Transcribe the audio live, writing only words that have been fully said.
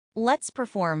Let's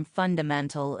perform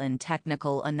fundamental and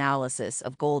technical analysis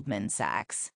of Goldman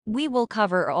Sachs. We will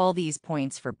cover all these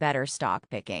points for better stock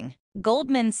picking.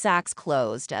 Goldman Sachs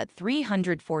closed at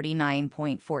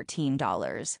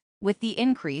 $349.14, with the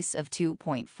increase of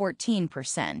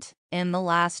 2.14% in the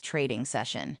last trading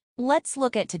session. Let's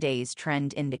look at today's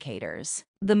trend indicators.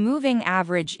 The moving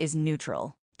average is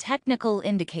neutral. Technical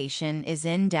indication is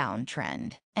in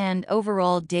downtrend, and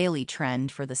overall daily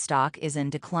trend for the stock is in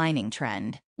declining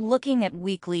trend. Looking at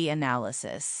weekly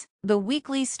analysis, the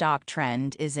weekly stock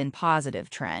trend is in positive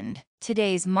trend.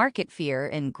 Today's market fear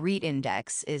and greed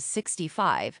index is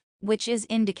 65, which is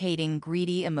indicating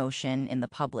greedy emotion in the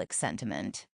public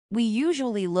sentiment. We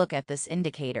usually look at this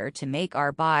indicator to make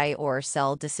our buy or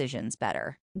sell decisions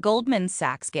better. Goldman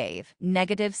Sachs gave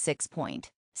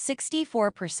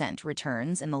 -6.64%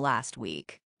 returns in the last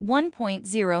week,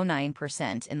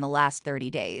 1.09% in the last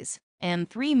 30 days, and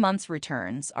 3 months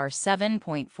returns are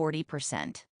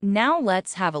 7.40%. Now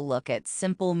let's have a look at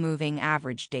simple moving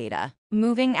average data.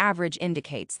 Moving average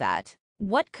indicates that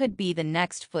what could be the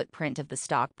next footprint of the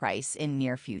stock price in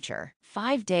near future.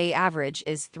 5-day average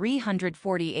is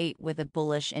 348 with a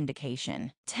bullish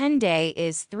indication. 10-day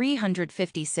is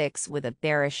 356 with a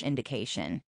bearish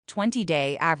indication.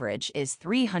 20-day average is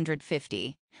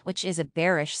 350, which is a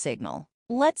bearish signal.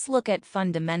 Let's look at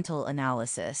fundamental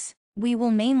analysis. We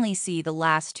will mainly see the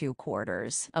last 2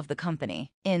 quarters of the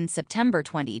company. In September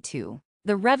 22,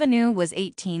 the revenue was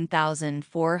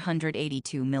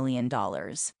 $18,482 million.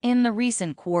 In the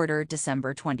recent quarter,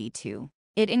 December 22,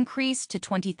 it increased to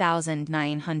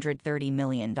 $20,930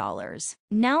 million.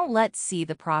 Now let's see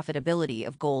the profitability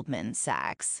of Goldman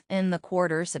Sachs. In the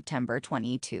quarter September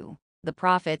 22, the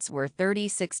profits were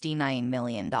 $30.69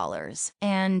 million.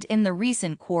 And in the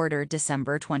recent quarter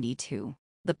December 22,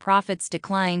 the profits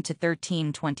declined to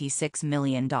 $13.26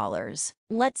 million.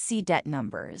 Let's see debt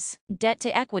numbers. Debt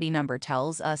to equity number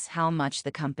tells us how much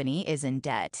the company is in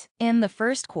debt. In the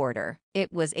first quarter,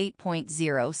 it was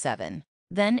 8.07.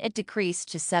 Then it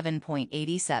decreased to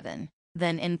 7.87.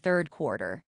 Then in third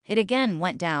quarter, it again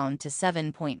went down to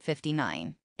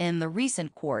 7.59. In the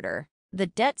recent quarter, the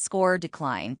debt score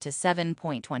declined to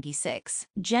 7.26.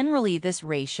 Generally, this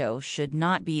ratio should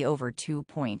not be over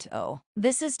 2.0.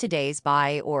 This is today's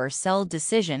buy or sell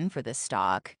decision for the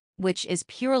stock, which is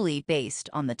purely based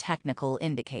on the technical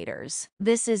indicators.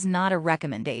 This is not a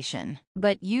recommendation,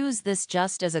 but use this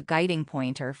just as a guiding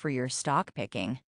pointer for your stock picking.